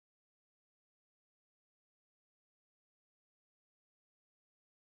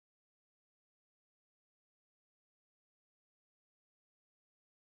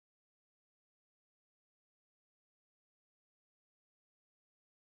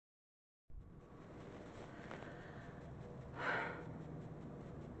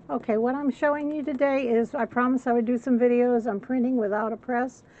Okay, what I'm showing you today is, I promised I would do some videos on printing without a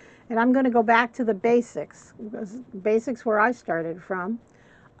press, and I'm going to go back to the basics, because basics where I started from.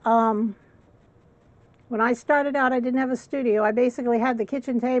 When I started out, I didn't have a studio. I basically had the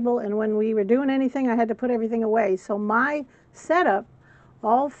kitchen table, and when we were doing anything, I had to put everything away. So my setup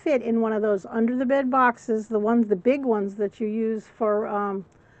all fit in one of those under the bed boxes, the big ones that you use for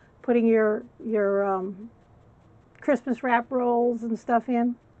putting your Christmas wrap rolls and stuff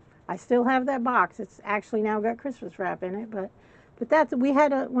in. I still have that box. It's actually now got Christmas wrap in it, but that's, when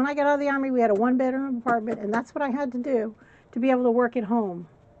I got out of the Army, we had a one-bedroom apartment, and that's what I had to do to be able to work at home.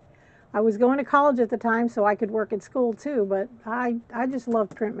 I was going to college at the time, so I could work at school too, but I just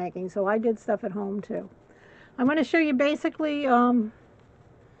loved printmaking, so I did stuff at home too. I'm going to show you basically the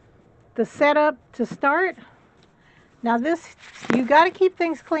setup to start. Now this, you got to keep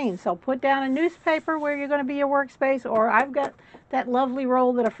things clean, so put down a newspaper where you're going to be your workspace, or I've got that lovely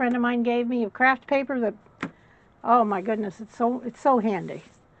roll that a friend of mine gave me of craft paper that, oh my goodness, it's so handy.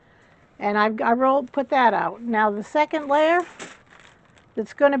 And I put that out. Now the second layer,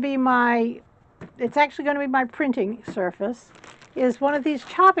 that's going to be it's actually going to be my printing surface, is one of these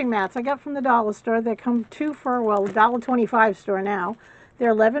chopping mats I got from the dollar store. They come well, $1.25 store now.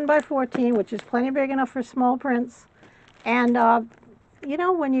 They're 11 by 14, which is plenty big enough for small prints. And you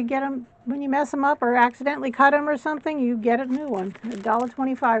know, when you mess them up or accidentally cut them or something, you get a new one.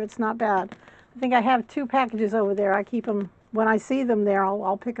 $1.25, it's not bad. I think I have 2 packages over there. I keep them, when I see them there,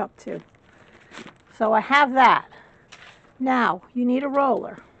 I'll pick up 2. So I have that. Now, you need a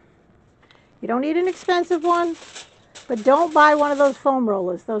roller. You don't need an expensive one, but don't buy one of those foam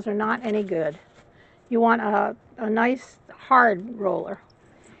rollers. Those are not any good. You want a nice hard roller.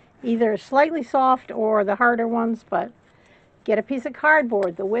 Either slightly soft or the harder ones, but get a piece of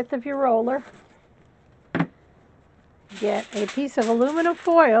cardboard the width of your roller. Get a piece of aluminum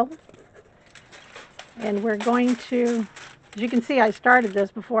foil, and we're going to, as you can see, I started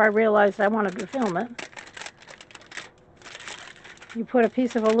this before I realized I wanted to film it. You put a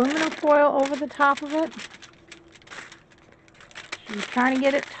piece of aluminum foil over the top of it. I'm trying to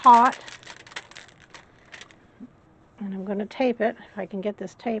get it taut, and I'm going to tape it, if I can get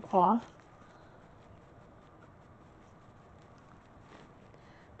this tape off.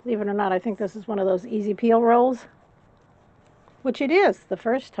 Believe it or not, I think this is one of those easy peel rolls, which it is the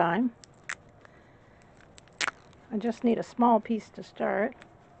first time. I just need a small piece to start.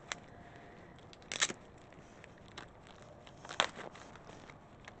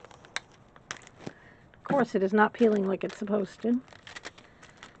 Of course, it is not peeling like it's supposed to.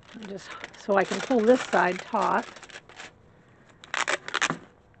 Just so I can pull this side taut.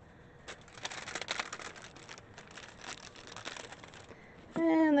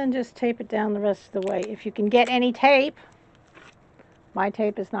 And then just tape it down the rest of the way. If you can get any tape. My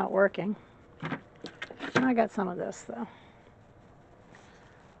tape is not working. I got some of this though.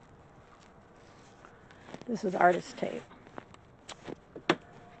 This is artist tape.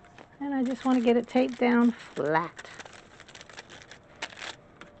 And I just want to get it taped down flat.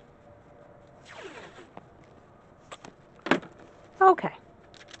 Okay.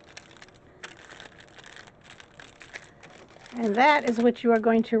 And that is what you are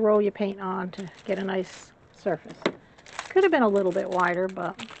going to roll your paint on to get a nice surface. Could have been a little bit wider,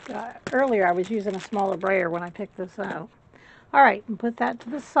 but earlier I was using a smaller brayer when I picked this out. All right, and put that to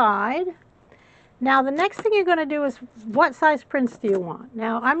the side. Now the next thing you're going to do is, what size prints do you want?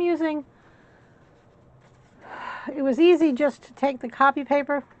 Now I'm using, it was easy just to take the copy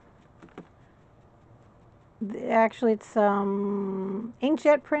paper. Actually, it's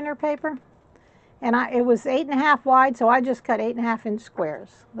inkjet printer paper. And it was 8.5 wide, so I just cut 8.5-inch squares.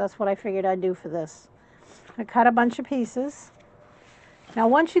 That's what I figured I'd do for this. I cut a bunch of pieces. Now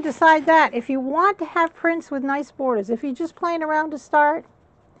once you decide that, if you want to have prints with nice borders, if you're just playing around to start,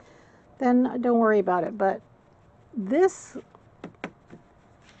 then don't worry about it. But this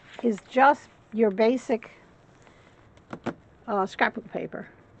is just your basic scrapbook paper.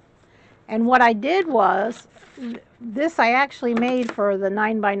 And what I did was, this I actually made for the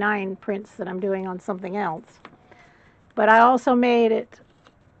 9x9 prints that I'm doing on something else. But I also made it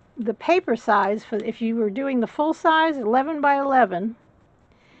the paper size for if you were doing the full size, 11x11.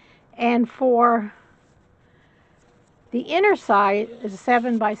 And for the inner side is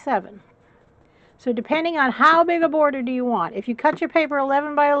 7x7. So depending on how big a border do you want, if you cut your paper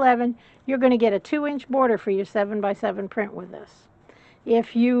 11x11, you're going to get a 2-inch border for your 7x7 print with this.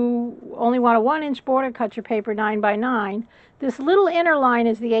 If you only want a 1-inch border, cut your paper 9x9. This little inner line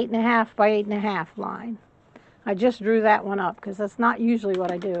is the 8.5x8.5 line. I just drew that one up because that's not usually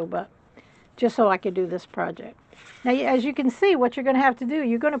what I do, but just so I could do this project. Now, as you can see, what you're going to have to do,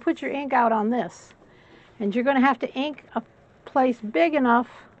 you're going to put your ink out on this. And you're going to have to ink a place big enough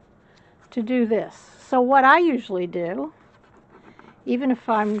to do this. So what I usually do, even if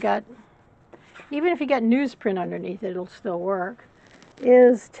you got newsprint underneath it, it'll still work,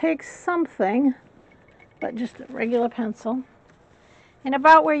 is take something, but just a regular pencil, and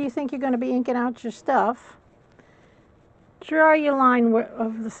about where you think you're going to be inking out your stuff, draw your line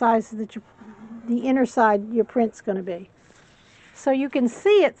of the size that the inner side your print's going to be. So you can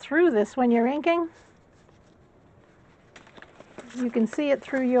see it through this when you're inking. You can see it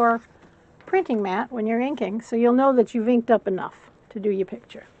through your printing mat when you're inking, so you'll know that you've inked up enough to do your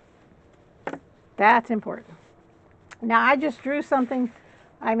picture. That's important. Now, I just drew something,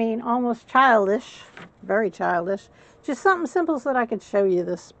 I mean, almost childish, very childish, just something simple so that I could show you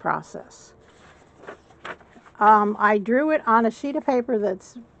this process. I drew it on a sheet of paper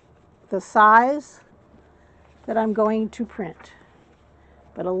that's the size that I'm going to print,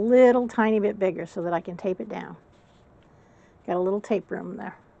 but a little tiny bit bigger so that I can tape it down. Got a little tape room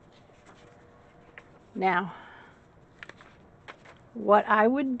there. Now, what I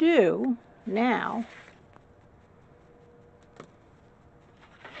would do now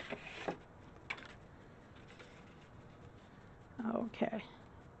okay.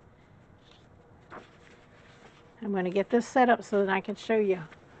 I'm going to get this set up so that I can show you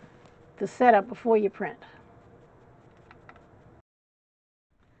the setup before you print.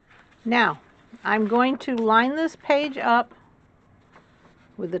 Now, I'm going to line this page up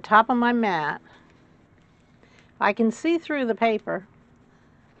with the top of my mat. I can see through the paper.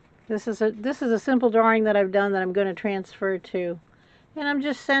 This is a simple drawing that I've done that I'm going to transfer to, and I'm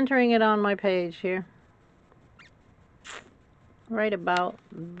just centering it on my page here, right about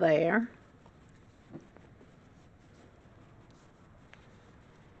there.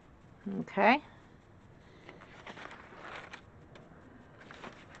 Okay.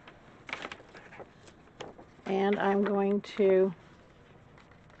 And I'm going to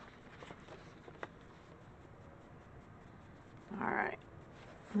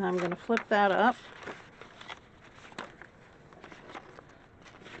and I'm going to flip that up.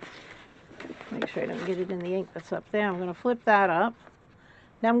 Make sure I don't get it in the ink that's up there. I'm going to flip that up.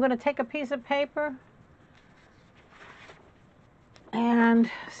 Now I'm going to take a piece of paper.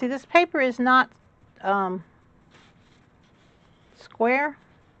 And see, this paper is not square,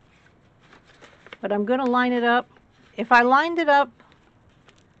 but I'm going to line it up. If I lined it up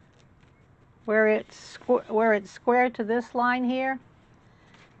where it's square to this line here,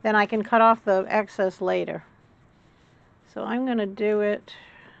 then I can cut off the excess later. So I'm going to do it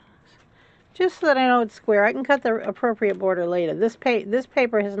just so that I know it's square. I can cut the appropriate border later. This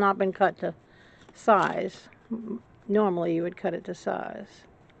paper has not been cut to size. Normally you would cut it to size.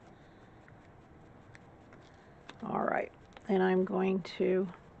 All right, and I'm going to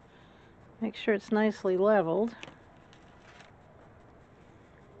make sure it's nicely leveled.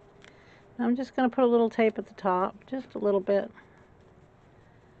 I'm just going to put a little tape at the top, just a little bit,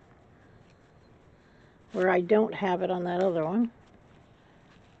 where I don't have it on that other one,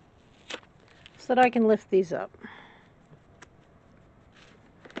 so that I can lift these up.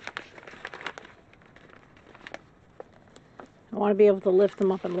 I want to be able to lift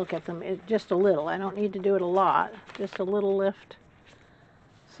them up and look at them just a little. I don't need to do it a lot, just a little lift,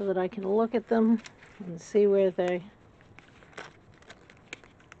 so that I can look at them and see where they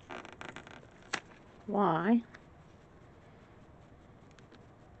lie.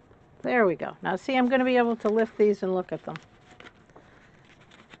 There we go. Now see, I'm going to be able to lift these and look at them.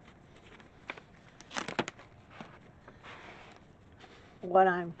 What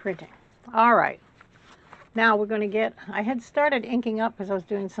I'm printing. All right. Now we're going to get, I had started inking up because I was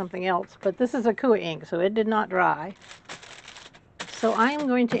doing something else, but this is Akua ink, so it did not dry. So I am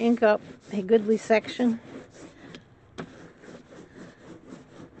going to ink up a goodly section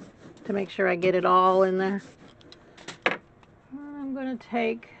to make sure I get it all in there. I'm going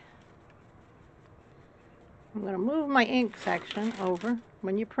to move my ink section over.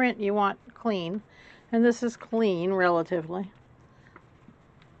 When you print, you want clean, and this is clean relatively.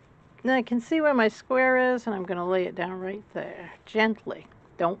 Then I can see where my square is, and I'm going to lay it down right there, gently.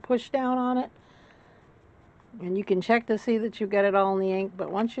 Don't push down on it. And you can check to see that you've got it all in the ink, but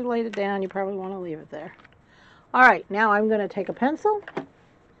once you laid it down, you probably want to leave it there. All right, now I'm going to take a pencil.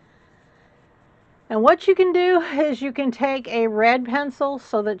 And what you can do is you can take a red pencil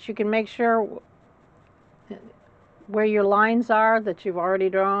so that you can make sure where your lines are that you've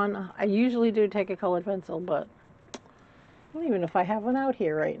already drawn. I usually do take a colored pencil, but I don't even know if I have one out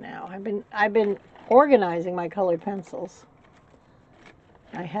here right now. I've been organizing my colored pencils.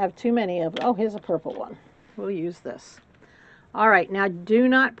 I have too many of them. Oh, here's a purple one. We'll use this. All right, now do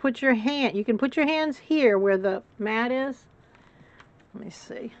not put your hand, you can put your hands here where the mat is. Let me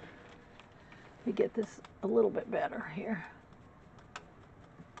see. Let me get this a little bit better here.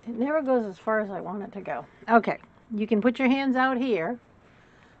 It never goes as far as I want it to go. Okay, you can put your hands out here,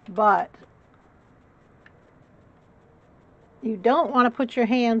 but you don't want to put your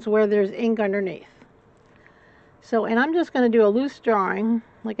hands where there's ink underneath. So, and I'm just going to do a loose drawing.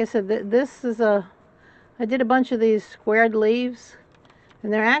 Like I said, this is I did a bunch of these squared leaves,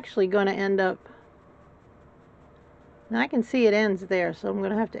 and they're actually going to end up, now I can see it ends there, so I'm going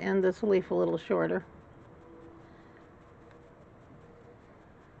to have to end this leaf a little shorter.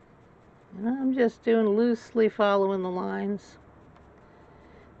 And I'm just doing loosely following the lines.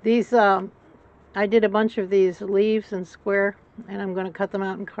 These, I did a bunch of these leaves in square, and I'm going to cut them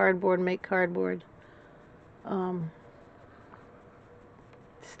out in cardboard and make cardboard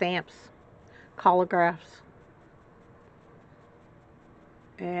stamps, collagraphs.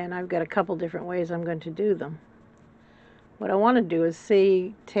 And I've got a couple different ways I'm going to do them. What I want to do is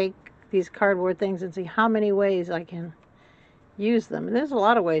take these cardboard things and see how many ways I can use them. And there's a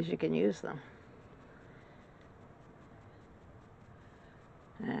lot of ways you can use them.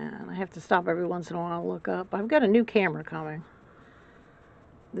 And I have to stop every once in a while to look up. I've got a new camera coming.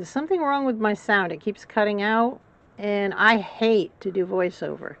 There's something wrong with my sound. It keeps cutting out, and I hate to do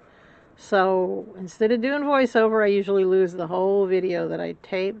voiceover. So instead of doing voiceover, I usually lose the whole video that I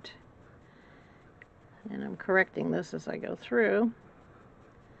taped. And I'm correcting this as I go through.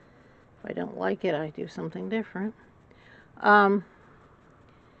 If I don't like it, I do something different. I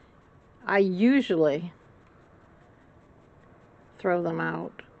usually throw them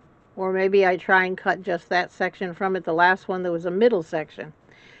out. Or maybe I try and cut just that section from it. The last one, there was a middle section.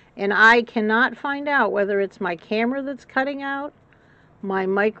 And I cannot find out whether it's my camera that's cutting out, my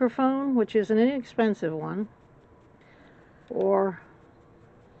microphone, which is an inexpensive one, or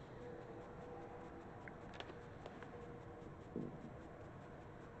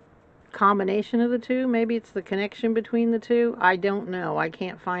combination of the two. Maybe it's the connection between the two. I don't know. I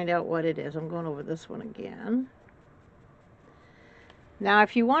can't find out what it is. I'm going over this one again. Now,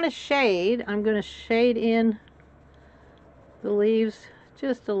 if you want to shade, I'm going to shade in the leaves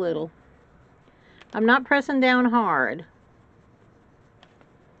just a little. I'm not pressing down hard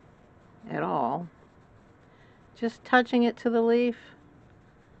at all. Just touching it to the leaf,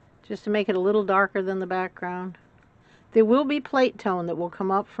 just to make it a little darker than the background. There will be plate tone that will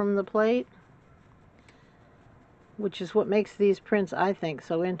come up from the plate, which is what makes these prints, I think,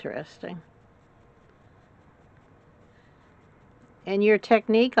 so interesting. And your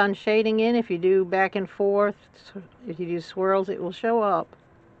technique on shading in, if you do back and forth, if you do swirls, it will show up.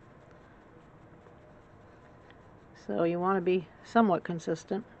 So you want to be somewhat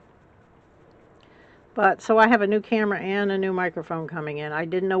consistent. But, so I have a new camera and a new microphone coming in. I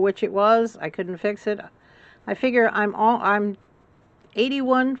didn't know which it was. I couldn't fix it. I figure I'm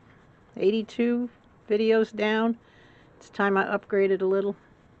 81, 82 videos down. It's time I upgraded a little.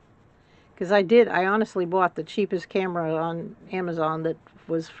 Because I honestly bought the cheapest camera on Amazon that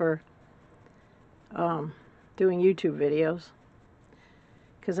was for doing YouTube videos.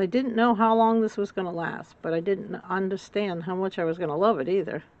 Because I didn't know how long this was going to last, but I didn't understand how much I was going to love it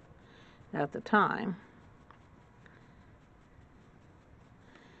either at the time.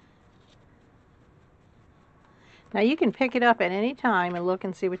 Now you can pick it up at any time and look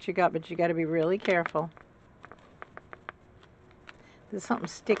and see what you got, but you got to be really careful. There's something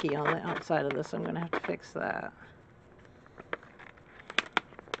sticky on the outside of this. I'm going to have to fix that.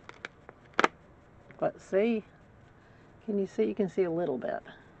 But see, can you see? You can see a little bit.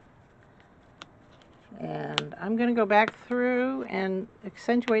 And I'm going to go back through and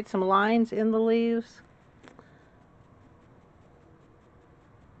accentuate some lines in the leaves.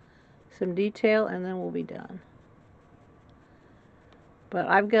 Some detail, and then we'll be done. But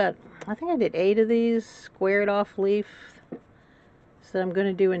I've got, I think I did 8 of these squared off leaf that I'm going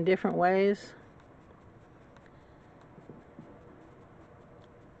to do in different ways.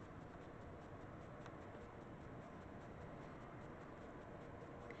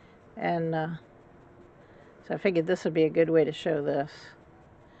 And so I figured this would be a good way to show this.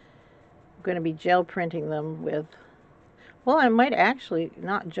 I'm going to be gel printing them with, well, I might actually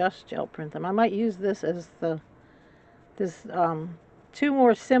not just gel print them. I might use this as this 2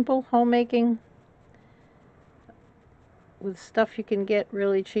 more simple homemaking with stuff you can get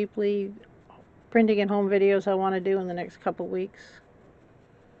really cheaply, printing at home videos I want to do in the next couple weeks.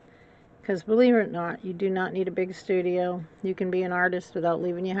 Because believe it or not, you do not need a big studio. You can be an artist without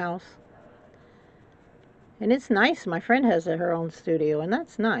leaving your house. And it's nice. My friend has her own studio, and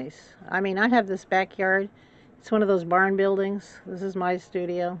that's nice. I mean, I have this backyard. It's one of those barn buildings. This is my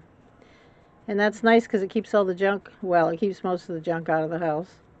studio. And that's nice because it keeps all the junk, well, it keeps most of the junk out of the house.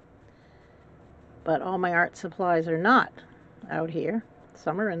 But all my art supplies are not out here.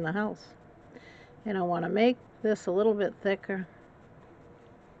 Some are in the house. And I want to make this a little bit thicker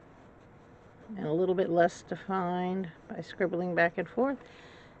and a little bit less defined by scribbling back and forth.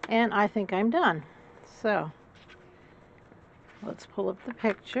 And I think I'm done. So let's pull up the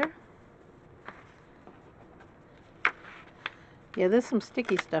picture. Yeah, there's some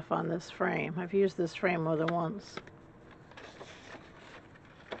sticky stuff on this frame. I've used this frame more than once.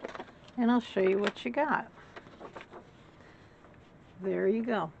 And I'll show you what you got. There you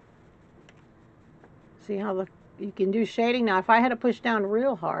go. See how you can do shading. Now, if I had to push down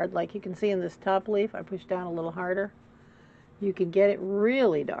real hard, like you can see in this top leaf, I push down a little harder, you could get it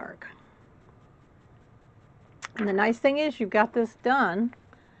really dark. And the nice thing is you've got this done.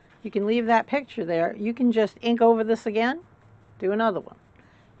 You can leave that picture there. You can just ink over this again, do another one.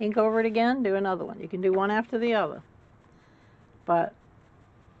 Ink over it again, do another one. You can do one after the other. But,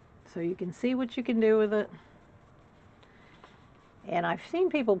 so you can see what you can do with it. And I've seen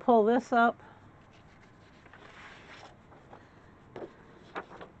people pull this up.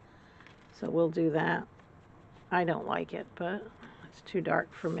 So we'll do that. I don't like it, but it's too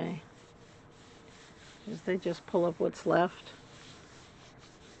dark for me. They just pull up what's left.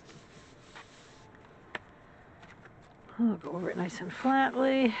 I'll go over it nice and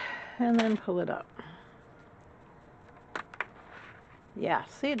flatly and then pull it up. Yeah,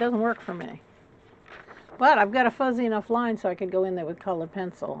 see, it doesn't work for me. But I've got a fuzzy enough line so I could go in there with colored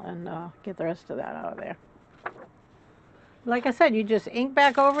pencil and get the rest of that out of there. Like I said, you just ink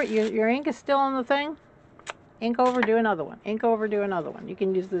back over it. Your ink is still on the thing. Ink over, do another one. Ink over, do another one. You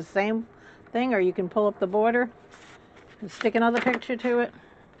can use the same thing, or you can pull up the border and stick another picture to it.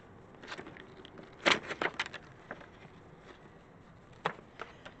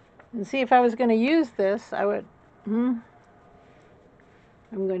 And see, if I was going to use this, I would, I'm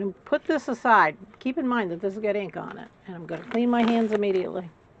going to put this aside. Keep in mind that this has got ink on it. And I'm going to clean my hands immediately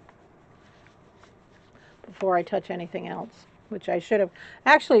before I touch anything else, which I should have.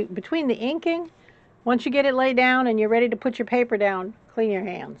 Actually, between the inking, once you get it laid down and you're ready to put your paper down, clean your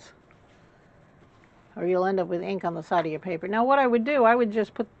hands, or you'll end up with ink on the side of your paper. Now, what I would do, I would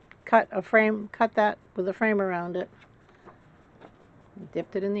just cut that with a frame around it,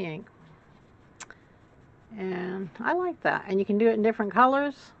 dipped it in the ink, and I like that. And you can do it in different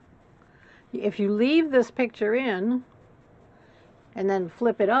colors. If you leave this picture in and then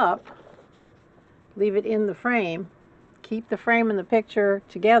flip it up, leave it in the frame, keep the frame and the picture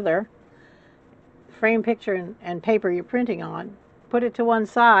together, frame, picture, and paper you're printing on, put it to one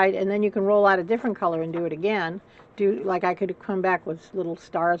side, and then you can roll out a different color and do it again. Like I could come back with little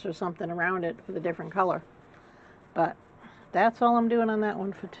stars or something around it with a different color. But that's all I'm doing on that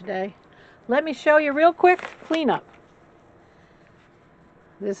one for today. Let me show you real quick cleanup.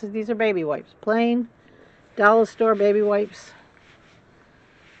 These are baby wipes, plain dollar store baby wipes.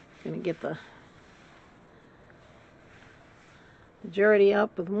 Gonna get the majority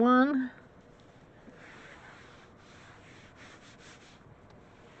up with one.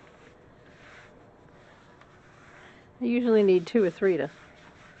 I usually need 2 or 3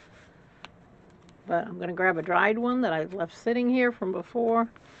 but I'm going to grab a dried one that I've left sitting here from before.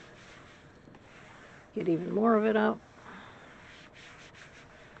 Get even more of it up.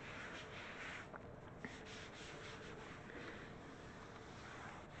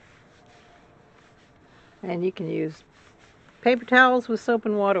 And you can use paper towels with soap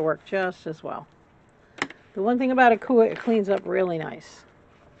and water work just as well. The one thing about Akua, it cleans up really nice.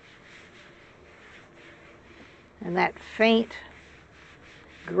 And that faint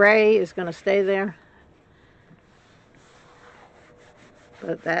gray is going to stay there.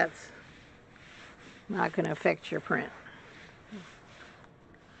 But that's not going to affect your print.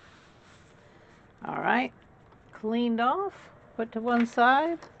 All right, cleaned off, put to one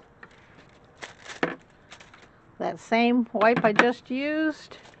side. That same wipe I just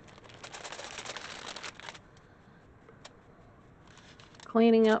used.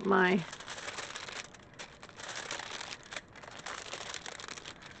 Cleaning up my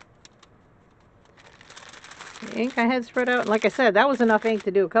ink I had spread out. Like I said, that was enough ink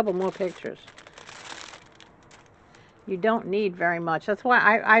to do a couple more pictures. You don't need very much. That's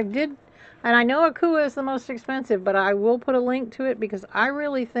why I did, and I know Akua is the most expensive, but I will put a link to it because I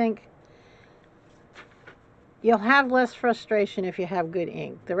really think you'll have less frustration if you have good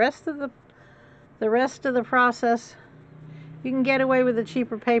ink. The rest of the process, you can get away with a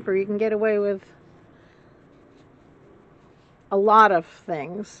cheaper paper. You can get away with a lot of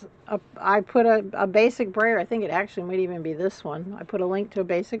things. I put a basic brayer. I think it actually might even be this one. I put a link to a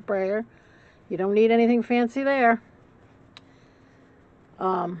basic brayer. You don't need anything fancy there.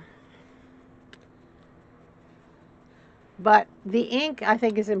 But the ink, I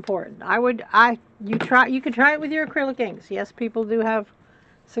think, is important. You could try it with your acrylic inks. Yes, people do have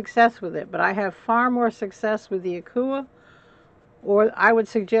success with it, but I have far more success with the Akua, or I would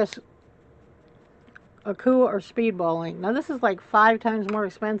suggest Akua or speedball ink. Now this is like 5 times more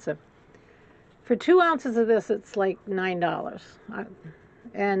expensive. For 2 ounces of this, it's like $9.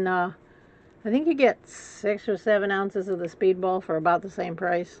 And I think you get 6 or 7 ounces of the speedball for about the same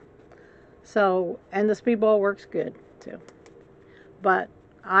price. So, and the speedball works good too. But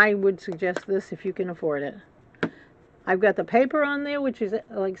I would suggest this if you can afford it. I've got the paper on there, which is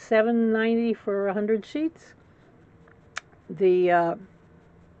like $7.90 for 100 sheets. The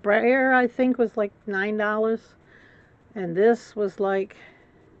brayer, I think, was like $9. And this was like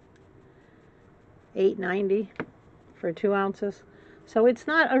 $8.90 for 2 ounces. So it's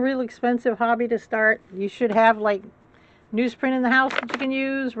not a real expensive hobby to start. You should have like newsprint in the house that you can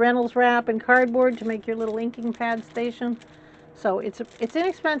use, Reynolds wrap, and cardboard to make your little inking pad station. So it's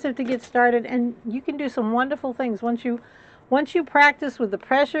inexpensive to get started, and you can do some wonderful things. Once you practice with the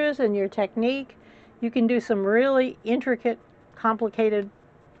pressures and your technique, you can do some really intricate, complicated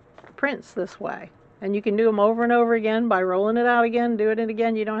prints this way. And you can do them over and over again by rolling it out again, doing it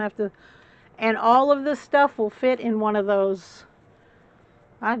again. You don't have to. And all of this stuff will fit in one of those,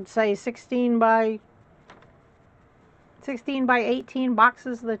 I'd say 16 by 18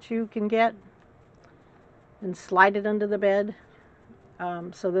 boxes that you can get, and slide it under the bed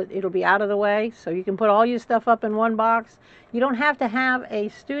so that it'll be out of the way. So you can put all your stuff up in one box. You don't have to have a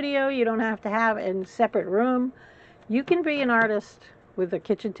studio. You don't have to have a separate room. You can be an artist with a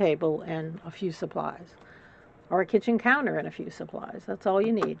kitchen table and a few supplies, or a kitchen counter and a few supplies. That's all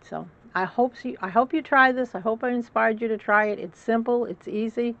you need. So I hope you try this. I hope I inspired you to try it. It's simple. It's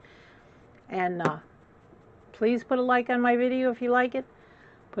easy. And please put a like on my video if you like it.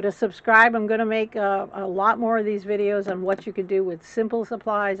 Put a subscribe. I'm going to make a lot more of these videos on what you could do with simple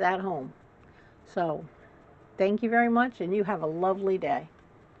supplies at home. So thank you very much, and you have a lovely day.